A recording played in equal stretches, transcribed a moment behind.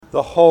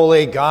The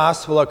Holy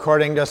Gospel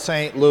according to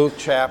St. Luke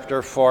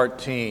chapter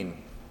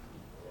 14.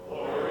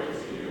 Glory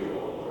to you,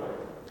 O Lord.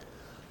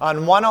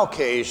 On one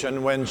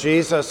occasion, when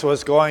Jesus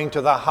was going to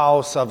the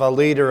house of a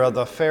leader of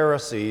the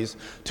Pharisees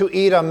to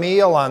eat a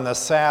meal on the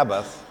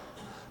Sabbath,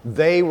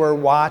 they were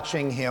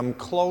watching him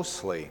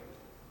closely.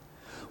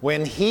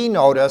 When he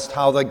noticed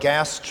how the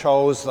guests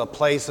chose the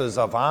places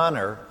of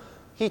honor,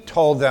 he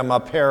told them a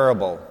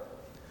parable.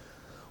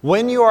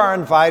 When you are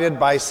invited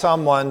by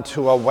someone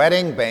to a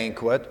wedding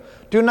banquet,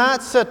 do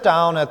not sit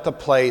down at the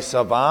place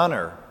of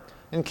honor,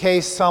 in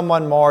case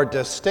someone more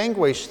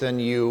distinguished than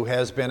you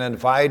has been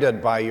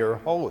invited by your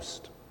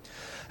host.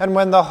 And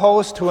when the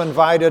host who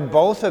invited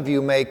both of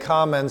you may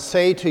come and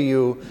say to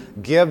you,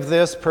 "Give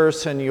this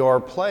person your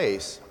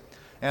place,"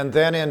 and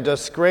then in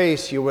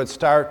disgrace you would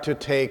start to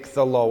take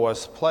the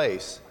lowest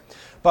place.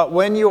 But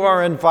when you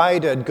are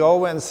invited,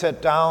 go and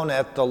sit down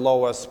at the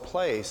lowest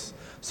place,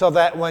 so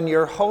that when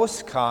your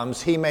host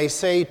comes, he may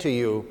say to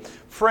you,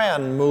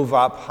 "Friend, move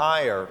up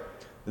higher."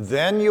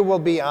 Then you will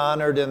be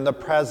honored in the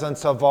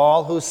presence of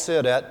all who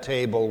sit at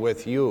table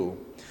with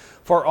you.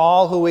 For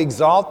all who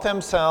exalt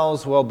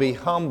themselves will be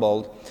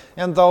humbled,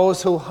 and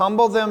those who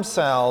humble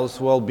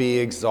themselves will be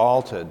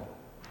exalted.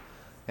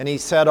 And he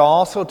said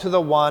also to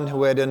the one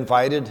who had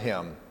invited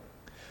him,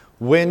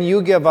 "When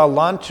you give a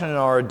luncheon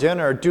or a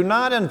dinner, do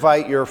not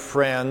invite your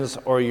friends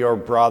or your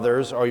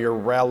brothers or your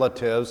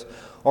relatives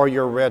or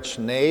your rich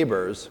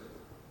neighbors,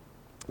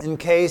 in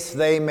case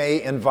they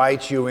may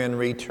invite you in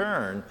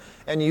return,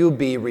 and you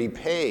be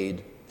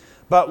repaid.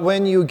 But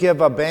when you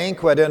give a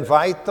banquet,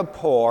 invite the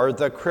poor,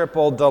 the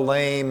crippled, the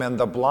lame, and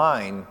the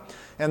blind,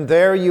 and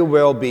there you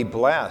will be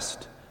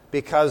blessed,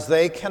 because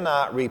they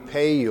cannot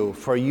repay you,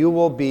 for you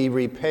will be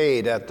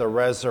repaid at the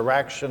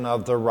resurrection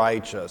of the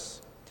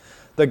righteous."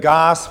 The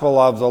Gospel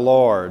of the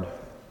Lord.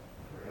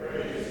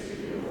 Praise to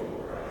you,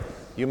 O Christ.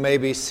 You may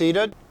be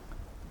seated.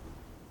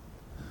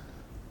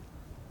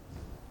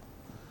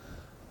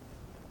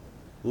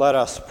 Let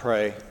us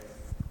pray.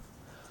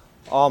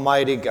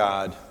 Almighty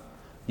God,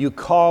 you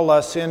call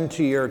us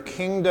into your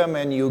kingdom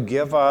and you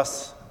give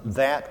us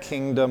that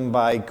kingdom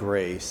by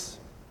grace.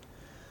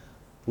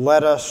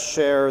 Let us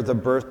share the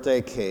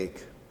birthday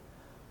cake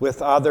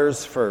with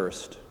others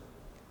first,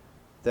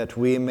 that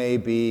we may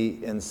be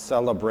in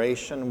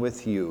celebration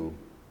with you.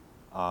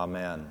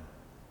 Amen.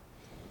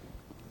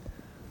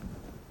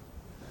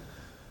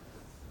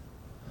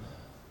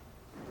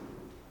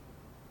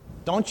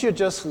 Don't you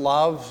just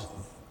love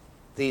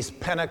these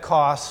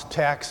Pentecost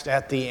texts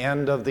at the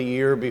end of the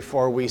year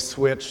before we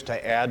switch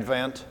to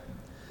Advent?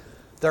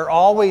 They're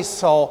always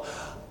so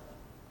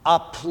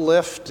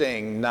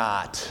uplifting,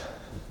 not.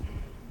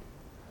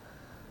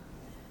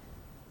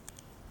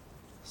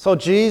 So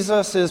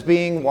Jesus is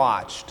being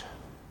watched,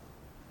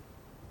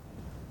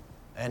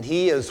 and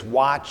he is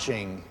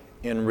watching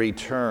in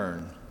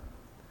return.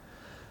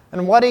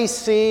 And what he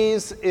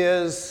sees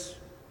is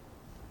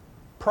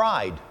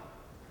pride.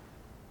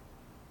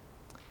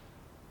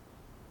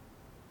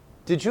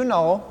 Did you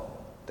know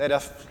that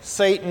if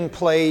Satan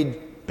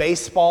played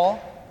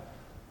baseball,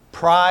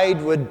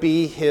 pride would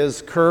be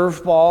his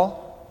curveball?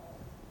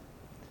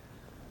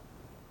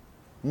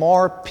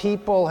 More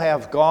people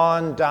have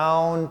gone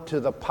down to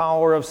the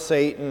power of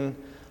Satan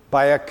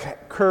by a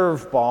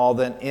curveball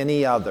than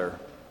any other.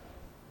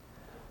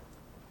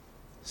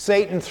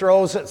 Satan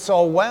throws it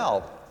so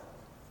well.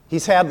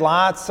 He's had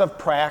lots of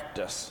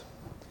practice,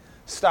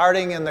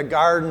 starting in the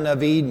Garden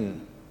of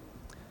Eden.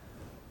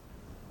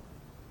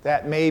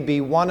 That may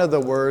be one of the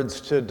words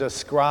to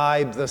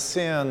describe the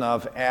sin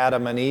of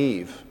Adam and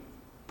Eve: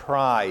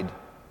 pride,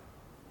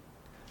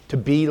 to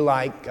be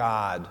like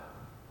God.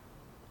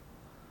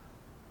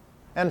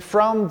 And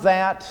from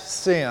that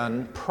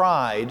sin,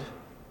 pride,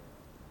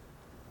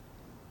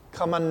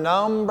 come a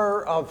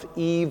number of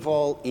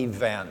evil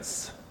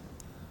events.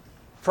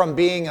 From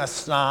being a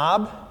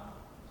snob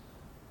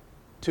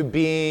to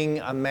being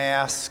a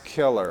mass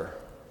killer.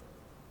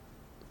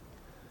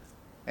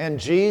 And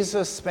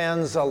Jesus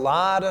spends a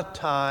lot of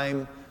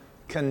time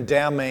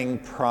condemning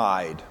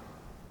pride.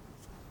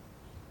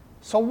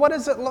 So what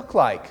does it look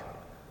like,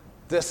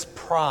 this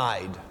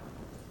pride?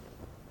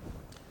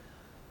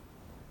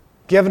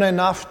 Given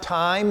enough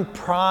time,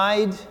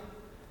 pride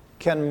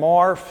can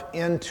morph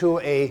into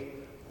a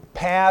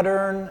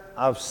pattern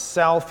of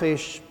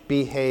selfish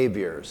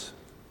behaviors.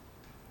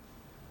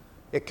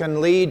 It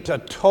can lead to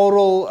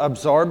total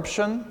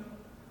absorption.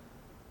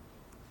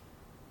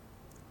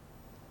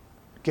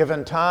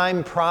 Given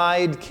time,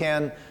 pride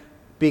can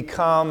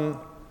become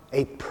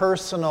a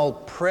personal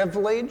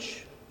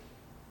privilege.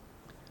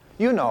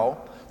 You know,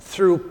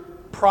 through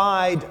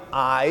proud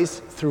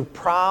eyes,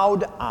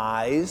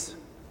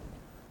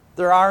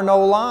 there are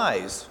no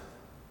lies,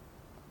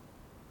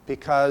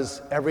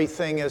 because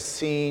everything is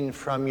seen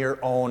from your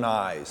own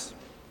eyes.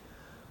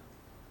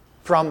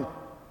 From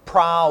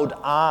proud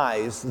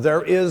eyes,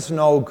 there is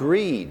no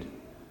greed,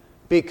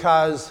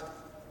 because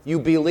you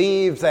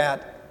believe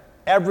that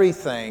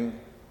everything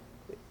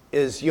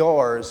is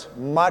yours,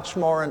 much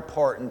more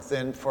important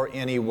than for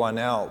anyone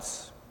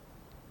else.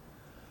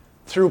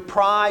 Through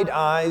pride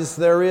eyes,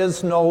 there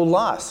is no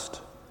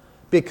lust,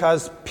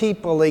 because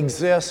people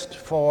exist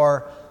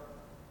for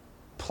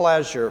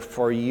pleasure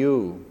for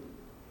you.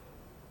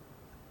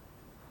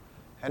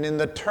 And in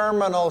the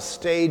terminal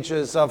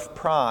stages of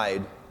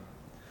pride,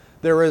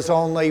 there is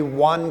only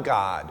one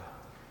God,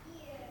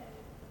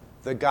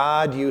 the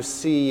God you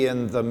see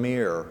in the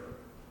mirror.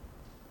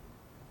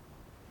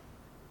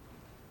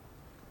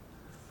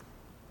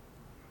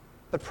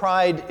 The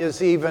pride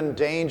is even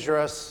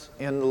dangerous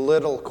in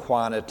little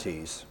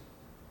quantities.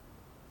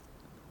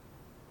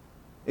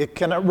 It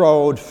can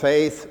erode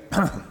faith.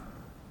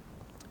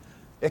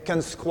 It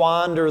can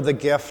squander the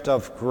gift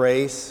of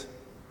grace.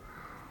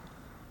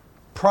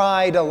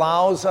 Pride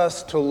allows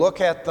us to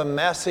look at the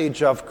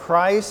message of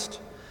Christ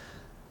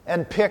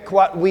and pick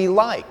what we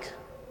like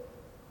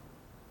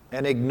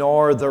and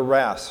ignore the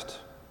rest.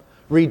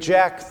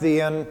 Reject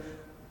the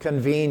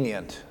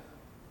inconvenient.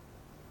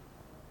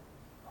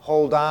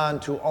 Hold on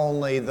to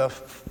only the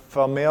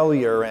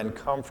familiar and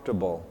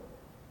comfortable.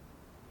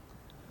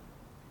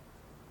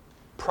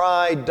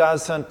 Pride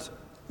doesn't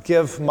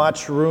give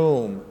much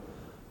room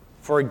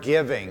for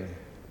giving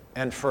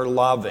and for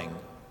loving.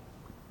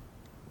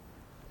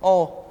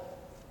 Oh,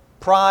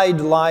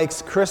 pride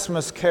likes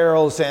Christmas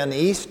carols and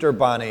Easter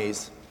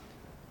bunnies,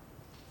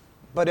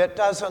 but it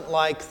doesn't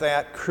like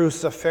that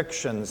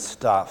crucifixion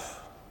stuff.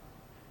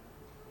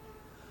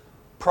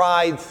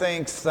 Pride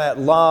thinks that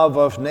love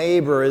of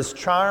neighbor is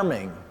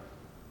charming,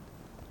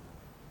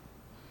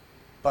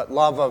 but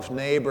love of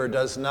neighbor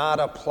does not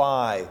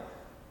apply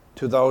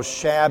to those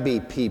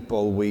shabby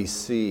people we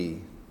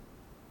see.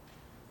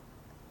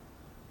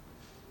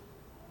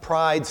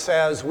 Pride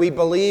says we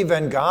believe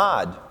in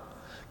God.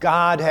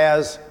 God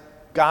has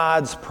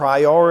God's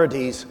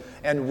priorities,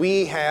 and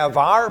we have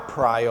our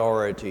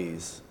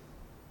priorities.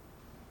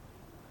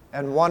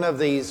 And one of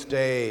these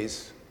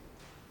days,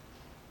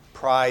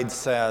 pride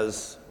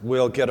says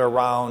we'll get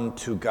around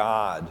to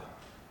God.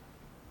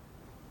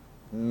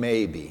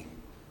 Maybe.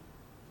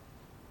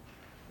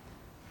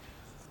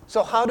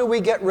 So how do we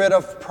get rid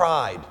of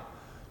pride?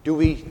 Do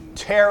we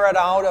tear it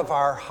out of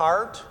our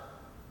heart?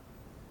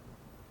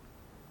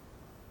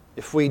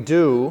 If we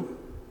do,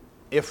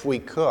 if we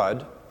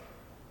could,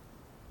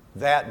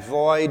 that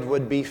void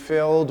would be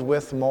filled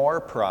with more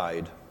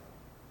pride.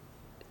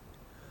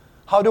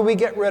 How do we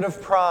get rid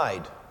of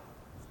pride?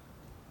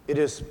 It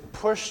is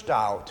pushed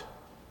out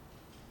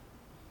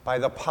by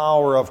the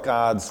power of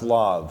God's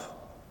love.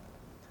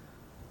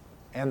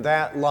 And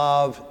that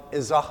love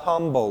is a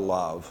humble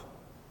love.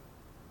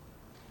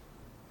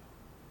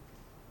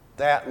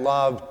 That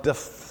love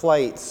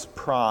deflates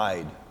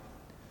pride.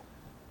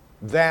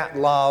 That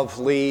love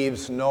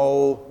leaves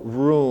no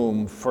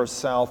room for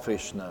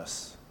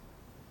selfishness.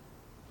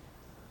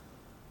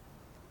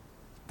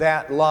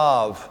 That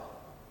love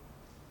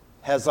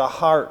has a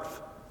heart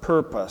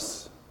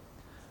purpose.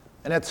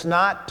 And it's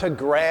not to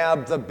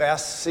grab the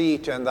best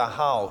seat in the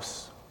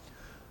house,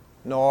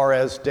 nor,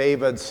 as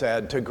David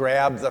said, to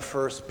grab the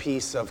first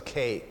piece of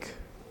cake.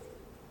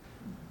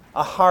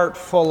 A heart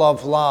full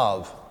of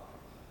love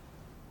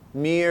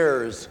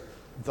mirrors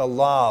the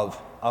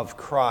love of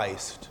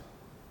Christ.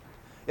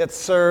 It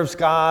serves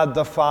God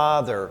the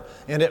Father,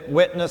 and it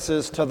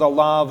witnesses to the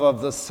love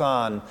of the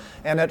Son,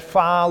 and it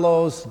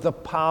follows the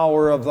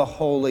power of the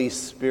Holy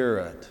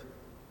Spirit.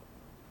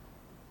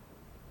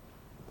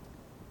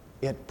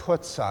 It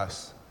puts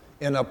us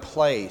in a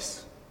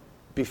place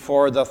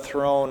before the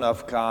throne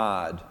of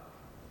God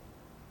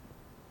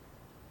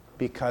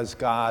because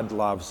God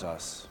loves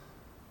us.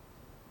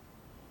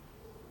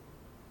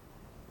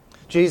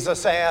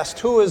 Jesus asked,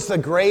 "Who is the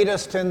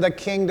greatest in the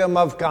kingdom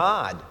of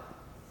God?"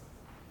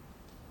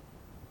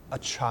 A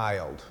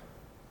child.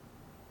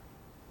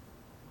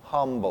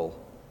 Humble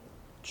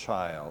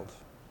child.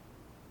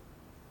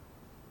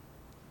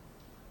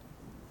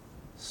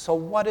 So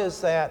what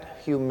is that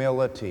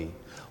humility?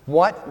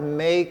 What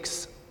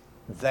makes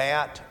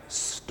that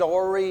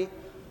story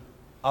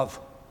of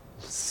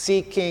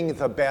seeking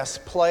the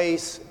best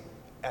place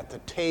at the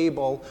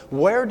table,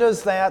 where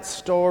does that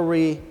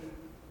story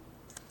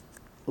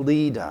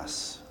lead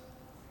us?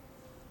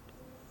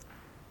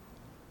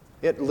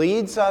 It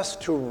leads us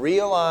to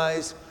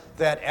realize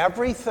that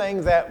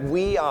everything that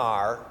we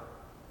are,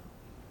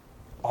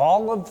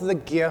 all of the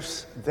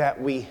gifts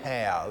that we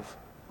have,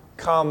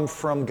 come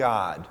from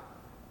God.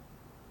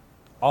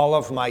 All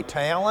of my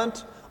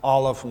talent,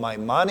 all of my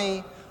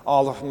money,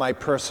 all of my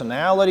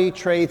personality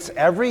traits,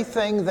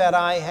 everything that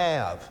I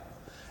have,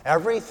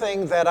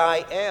 everything that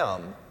I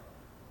am,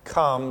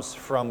 comes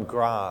from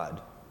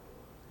God.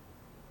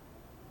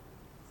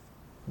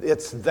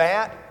 It's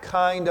that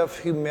kind of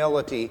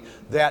humility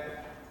that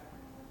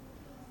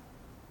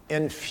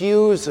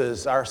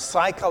infuses our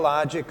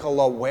psychological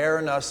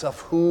awareness of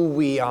who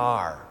we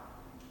are.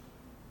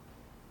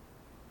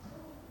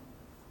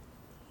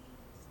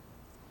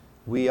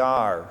 We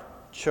are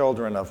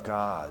children of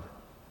God.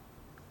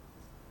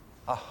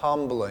 A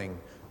humbling,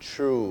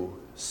 true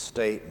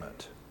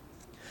statement.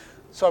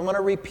 So I'm going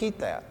to repeat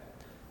that.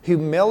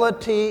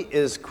 Humility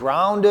is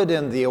grounded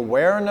in the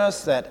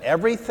awareness that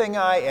everything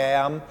I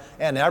am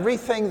and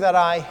everything that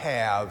I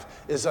have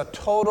is a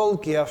total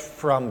gift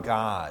from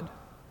God.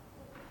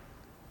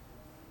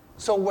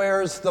 So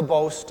where's the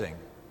boasting?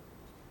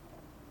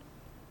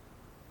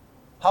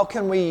 How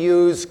can we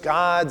use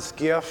God's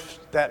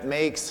gift that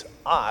makes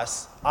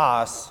us,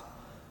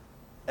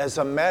 as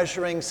a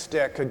measuring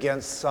stick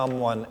against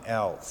someone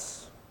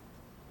else?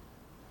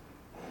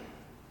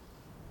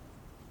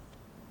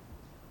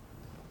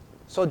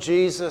 So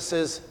Jesus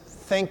is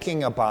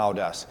thinking about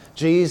us.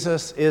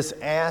 Jesus is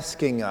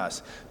asking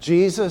us.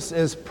 Jesus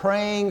is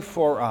praying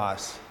for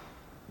us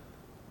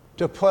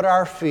to put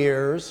our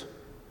fears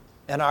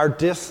and our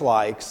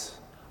dislikes,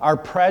 our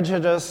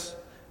prejudice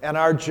and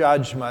our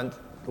judgment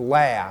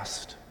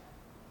last,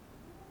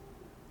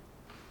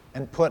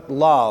 and put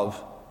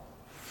love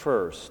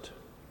first.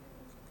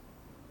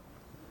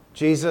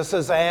 Jesus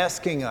is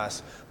asking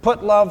us,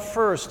 put love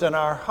first in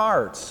our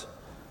hearts,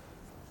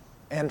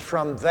 and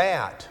from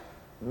that,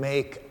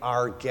 make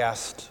our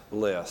guest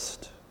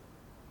list.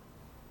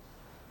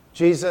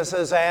 Jesus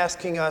is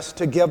asking us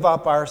to give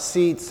up our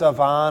seats of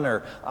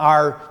honor,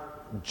 our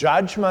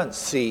judgment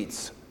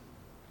seats,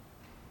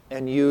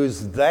 and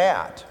use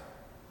that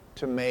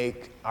to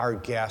make our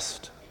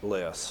guest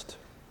list.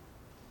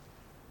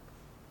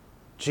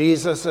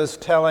 Jesus is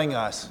telling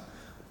us,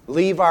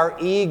 leave our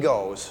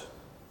egos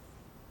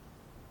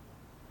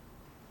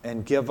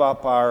and give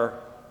up our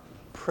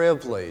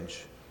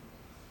privilege,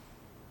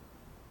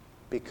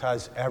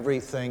 because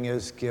everything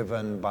is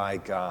given by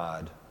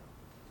God.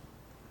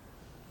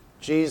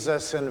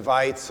 Jesus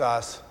invites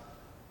us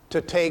to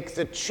take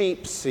the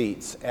cheap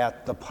seats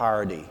at the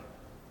party,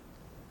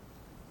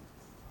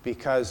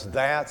 because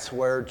that's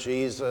where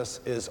Jesus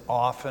is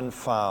often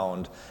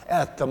found,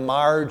 at the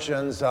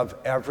margins of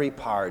every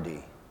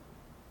party.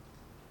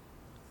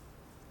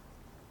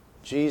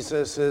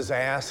 Jesus is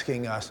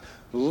asking us,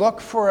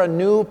 look for a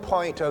new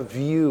point of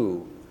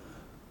view.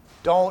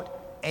 Don't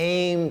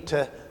aim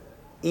to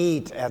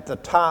eat at the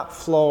top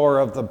floor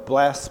of the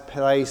best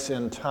place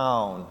in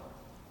town,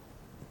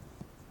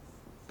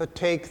 but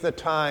take the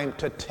time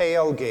to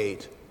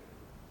tailgate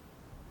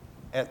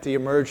at the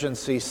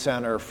emergency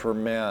center for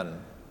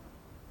men.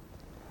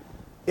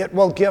 It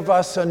will give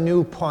us a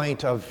new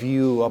point of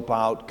view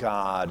about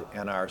God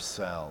and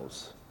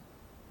ourselves.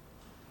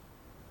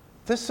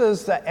 This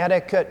is the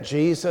etiquette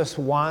Jesus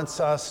wants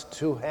us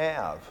to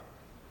have.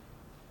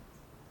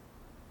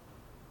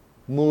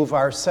 Move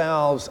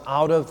ourselves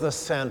out of the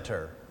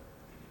center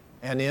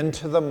and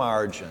into the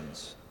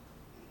margins.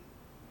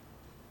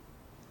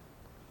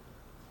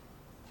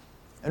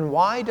 And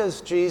why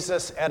does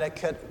Jesus'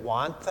 etiquette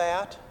want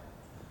that?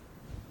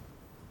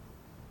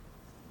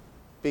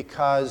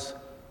 Because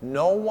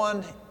no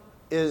one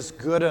is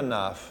good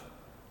enough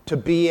to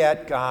be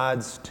at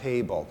God's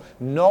table.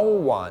 No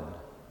one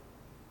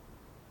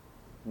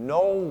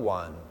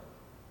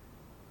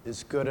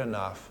is good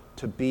enough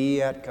to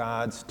be at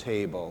God's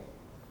table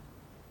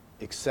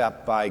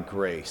except by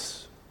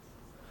grace.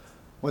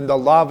 When the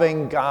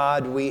loving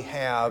God we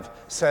have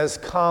says,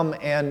 "Come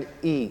and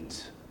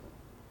eat,"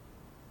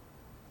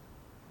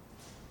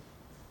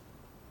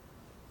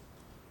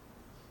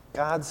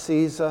 God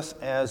sees us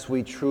as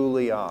we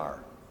truly are.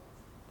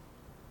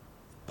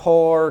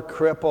 Poor,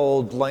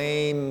 crippled,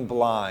 lame,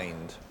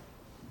 blind.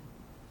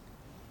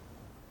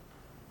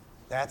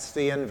 That's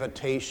the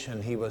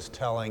invitation he was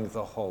telling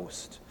the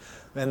host.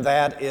 And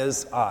that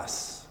is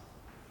us.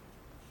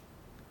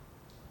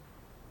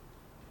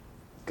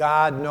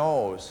 God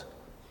knows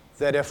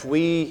that if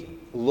we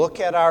look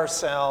at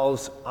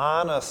ourselves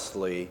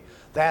honestly,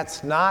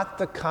 that's not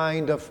the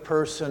kind of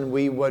person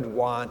we would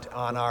want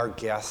on our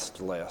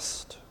guest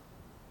list.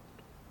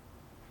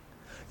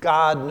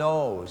 God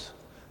knows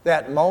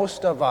that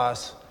most of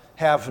us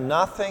have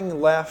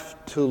nothing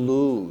left to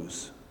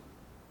lose.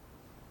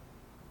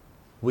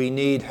 We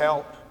need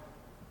help.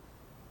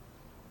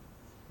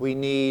 We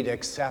need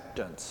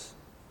acceptance.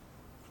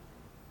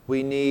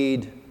 We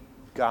need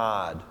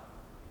God.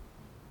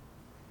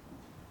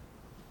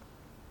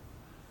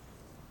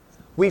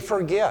 We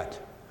forget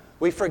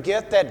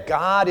that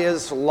God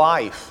is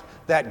life,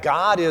 that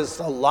God is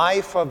the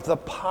life of the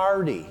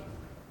party.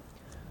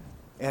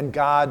 And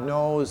God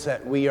knows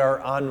that we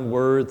are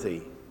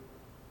unworthy.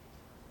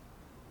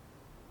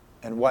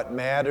 And what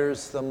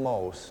matters the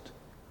most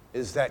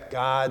is that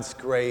God's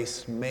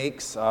grace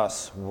makes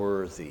us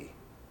worthy.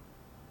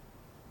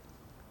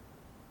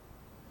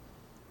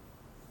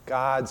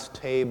 God's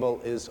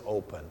table is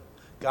open.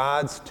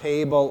 God's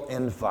table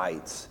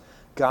invites.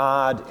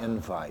 God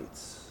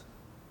invites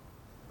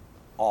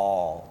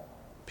all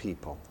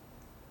people.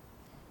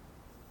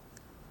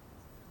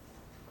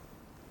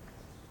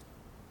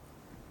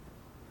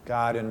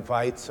 God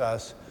invites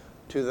us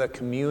to the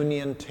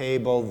communion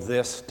table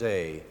this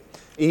day.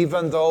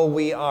 Even though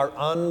we are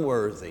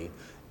unworthy,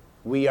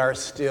 we are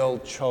still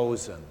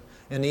chosen.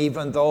 And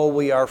even though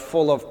we are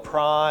full of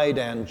pride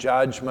and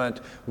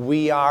judgment,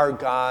 we are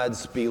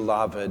God's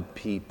beloved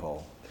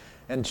people.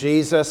 And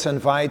Jesus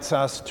invites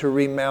us to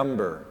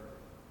remember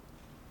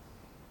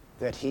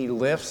that he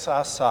lifts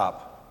us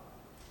up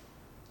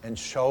and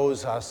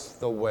shows us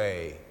the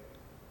way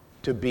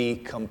to be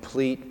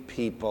complete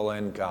people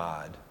in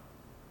God.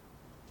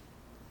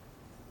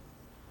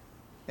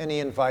 And he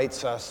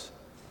invites us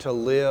to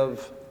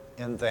live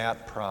in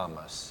that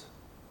promise.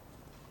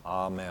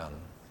 Amen.